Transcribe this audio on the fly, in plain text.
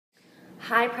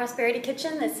Hi Prosperity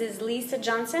Kitchen, this is Lisa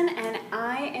Johnson and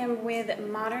I am with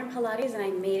Modern Pilates and I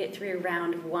made it through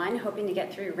round 1, hoping to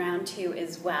get through round 2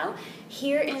 as well.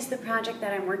 Here is the project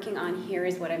that I'm working on, here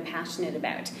is what I'm passionate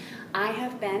about. I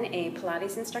have been a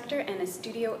Pilates instructor and a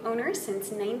studio owner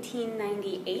since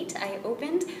 1998. I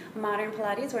opened Modern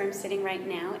Pilates where I'm sitting right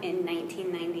now in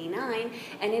 1999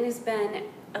 and it has been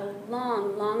a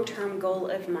long-term goal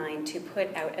of mine to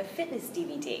put out a fitness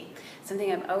DVD.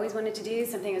 Something I've always wanted to do,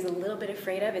 something I was a little bit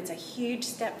afraid of. It's a huge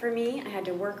step for me. I had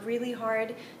to work really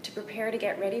hard to prepare to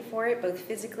get ready for it, both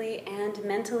physically and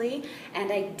mentally, and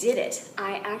I did it.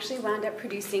 I actually wound up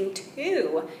producing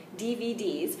 2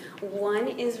 DVDs. One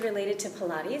is related to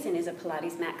Pilates and is a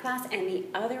Pilates mat class, and the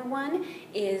other one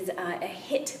is a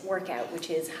HIIT workout, which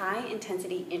is high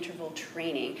intensity interval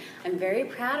training. I'm very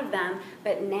proud of them,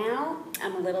 but now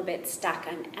I'm a little bit stuck.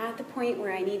 I'm at the point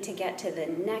where I need to get to the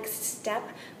next step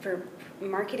for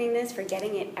marketing this, for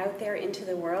getting it out there into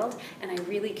the world, and I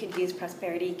really could use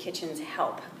Prosperity Kitchen's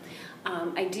help.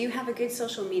 I do have a good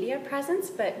social media presence,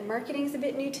 but marketing is a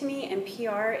bit new to me and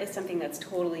PR is something that's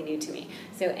totally new to me.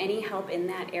 So any help in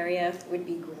that area would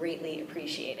be greatly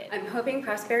appreciated. I'm hoping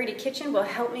Prosperity Kitchen will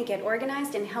help me get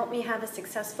organized and help me have a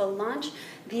successful launch.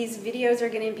 These videos are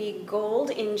going to be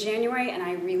gold in January and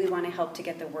I really want to help to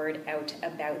get the word out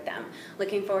about them.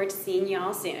 Looking forward to seeing you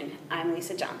all soon. I'm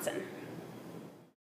Lisa Johnson.